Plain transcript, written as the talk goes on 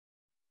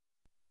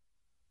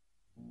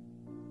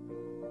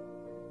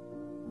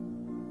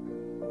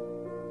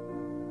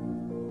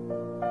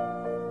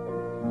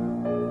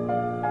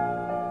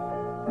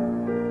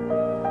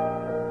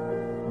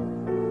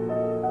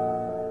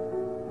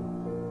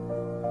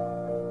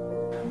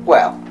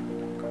Well,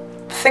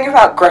 the thing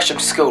about Gresham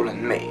School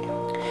and me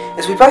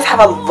is we both have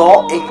a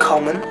lot in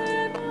common.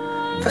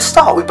 For a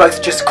start, we're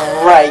both just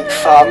great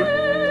fun.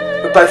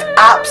 We're both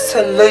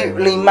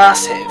absolutely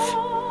massive.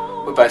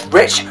 We're both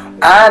rich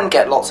and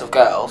get lots of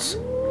girls.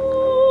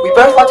 We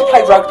both like to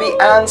play rugby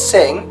and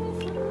sing.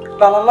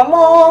 La la la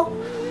la.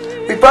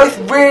 We're both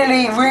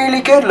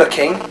really good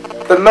looking,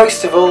 but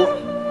most of all,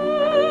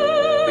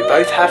 we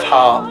both have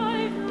heart.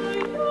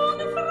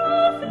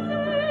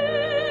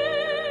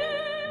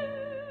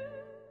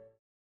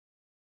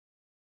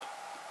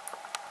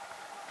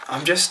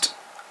 I'm just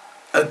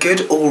a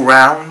good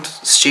all-round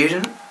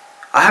student.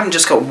 I haven't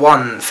just got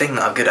one thing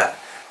that I'm good at.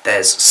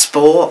 There's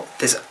sport,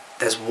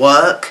 there's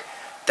work,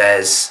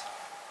 there's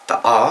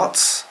the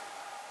arts.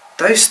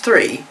 Those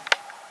three,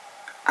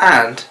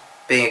 and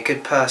being a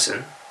good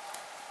person,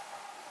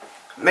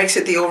 makes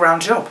it the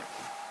all-round job.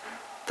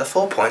 The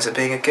 4 points of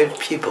being a good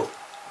pupil.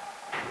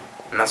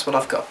 And that's what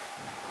I've got.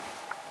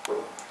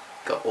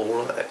 Got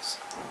all of those.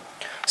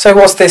 So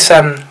what's this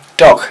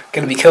doc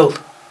going to be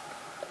called?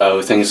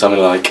 I think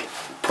something like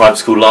private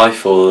school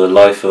life, or the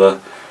life of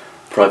a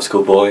private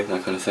school boy,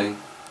 that kind of thing.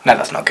 No,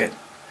 that's not good.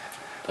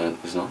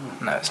 It's not?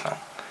 No, it's not.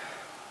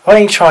 Why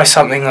don't you try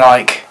something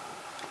like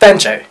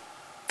Benjo,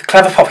 the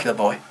clever popular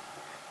boy,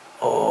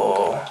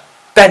 or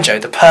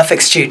Benjo, the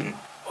perfect student.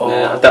 Or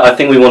yeah, I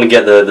think we want to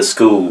get the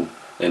school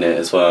in it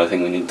as well. I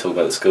think we need to talk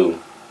about the school.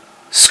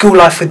 School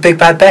life with Big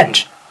Bad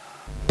Benj.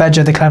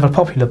 Benjo, the clever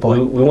popular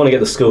boy. We want to get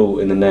the school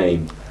in the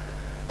name.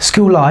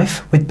 School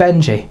life with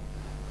Benji.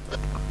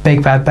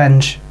 Big Bad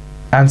Benj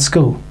and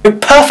school.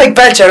 Perfect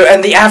Benjo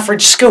and the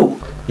average school.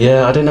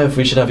 Yeah, I don't know if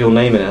we should have your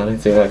name in it. I don't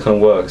think that kind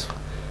of works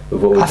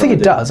with what we're I think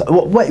it does.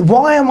 Wait,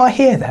 why am I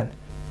here then?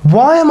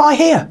 Why am I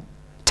here?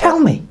 Tell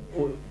me.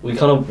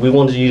 We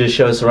wanted you to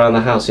show us around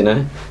the house, you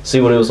know? See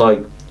what it was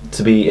like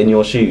to be in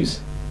your shoes.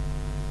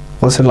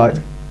 What's it like?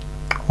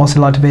 What's it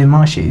like to be in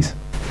my shoes?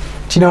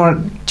 Do you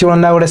want to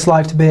know what it's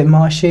like to be in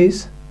my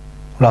shoes?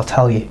 Well, I'll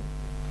tell you.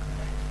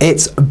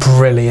 It's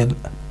brilliant.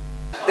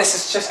 This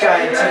is just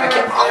going to make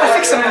it. Oh, I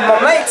think some of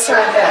my mates are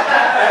in here.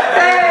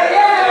 Hey,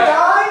 yeah,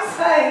 guys,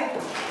 hey.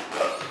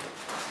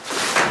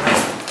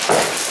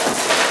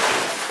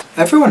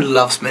 Everyone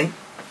loves me.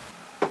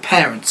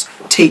 Parents,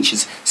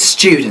 teachers,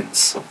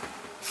 students,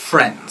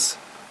 friends,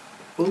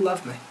 all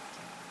love me.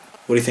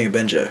 What do you think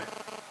of Benjo?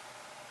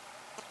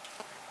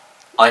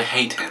 I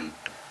hate him.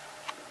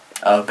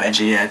 Oh,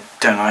 Benji, yeah,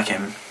 don't like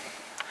him.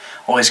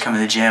 Always come to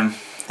the gym,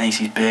 thinks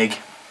he's big.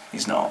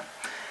 He's not.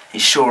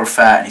 He's short,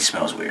 fat, and he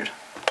smells weird.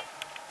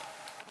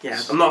 Yeah,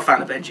 I'm not a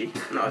fan of Benji,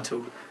 not at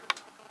all.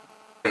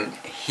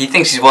 He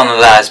thinks he's one of the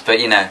lads, but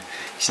you know,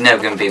 he's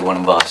never going to be one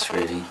of us,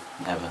 really.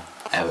 Never,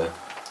 ever.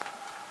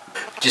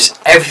 Just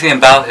everything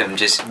about him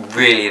just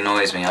really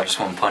annoys me. I just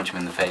want to punch him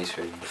in the face,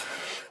 really.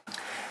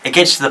 It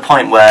gets to the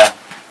point where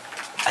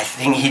I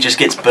think he just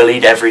gets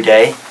bullied every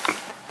day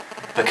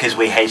because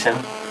we hate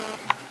him.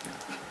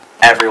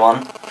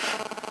 Everyone.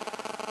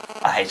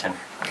 I hate him.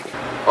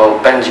 Well,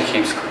 Benji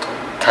keeps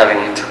telling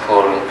me to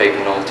call him Big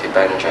Naughty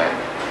Benjo.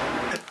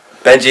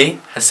 Benji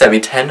has sent me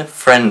 10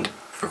 friend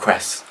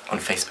requests on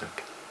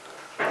Facebook.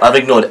 I've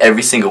ignored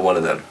every single one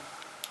of them.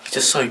 He's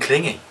just so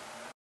clingy.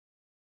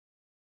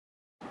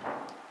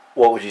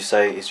 What would you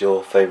say is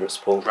your favourite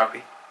sport?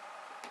 Rugby.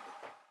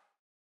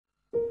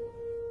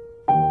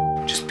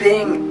 Just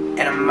being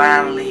in a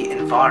manly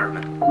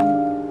environment,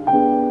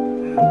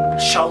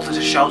 shoulder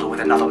to shoulder with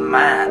another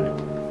man,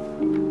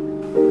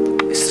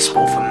 is the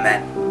sport for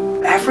men.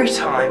 Every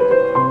time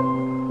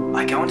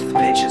I go into the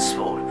pitch at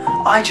sport,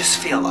 I just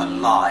feel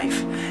alive.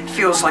 It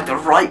feels like the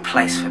right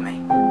place for me.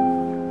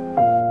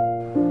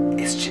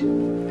 It's just,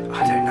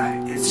 I don't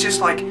know, it's just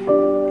like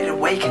it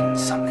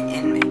awakens something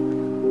in me.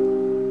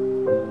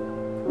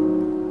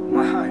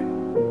 My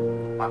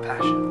home, my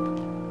passion.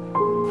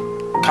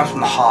 It comes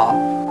from the heart.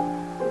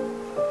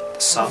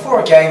 So before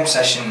a game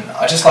session,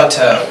 I just like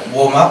to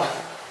warm up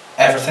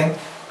everything.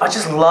 I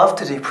just love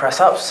to do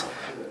press-ups.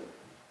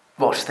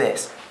 Watch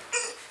this.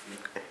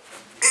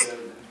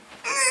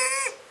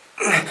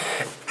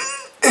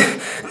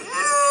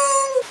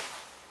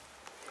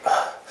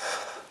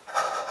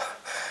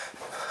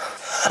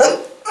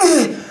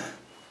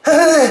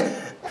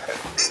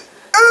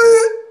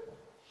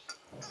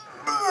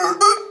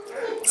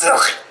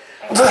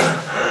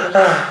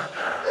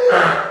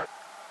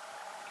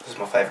 This is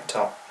my favourite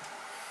top.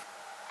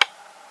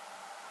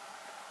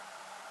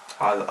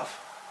 I love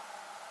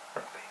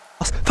rugby.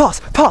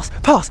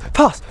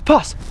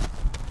 Pass!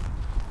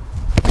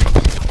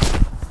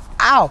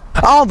 Ow!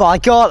 Oh my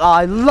god,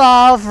 I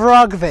love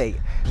rugby!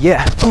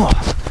 Yeah,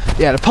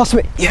 yeah, pass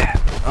me, yeah.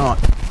 Alright,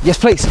 yes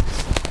please.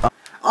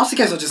 After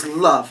games I just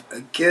love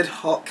a good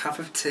hot cup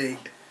of tea.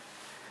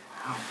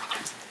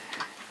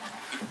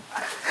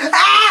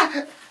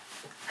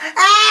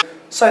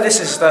 So this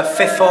is the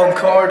 5th form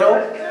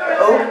corridor.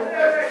 Oh,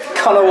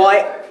 Connor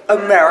White,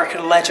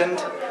 American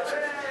legend.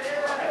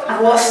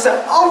 What's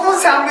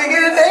happening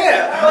in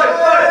here?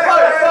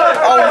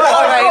 Oh, what a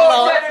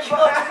lot.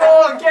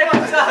 Get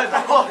it done.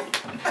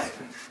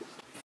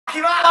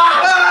 Keep on.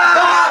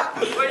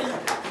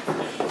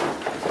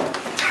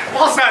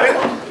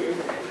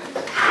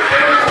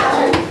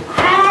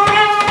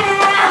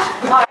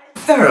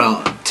 There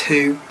are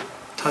two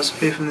types of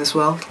people in this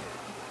world.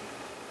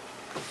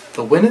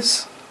 The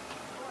winners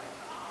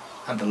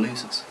and the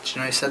losers. Do you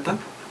know who said that?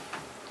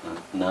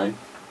 No.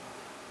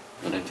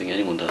 I don't think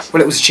anyone does.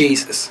 Well, it was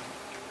Jesus.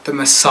 The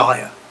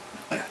Messiah.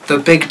 The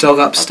big dog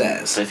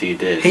upstairs. I don't think he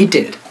did. He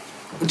did.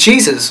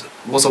 Jesus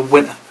was a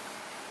winner.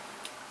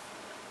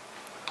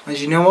 And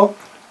you know what?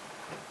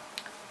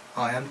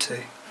 I am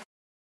too.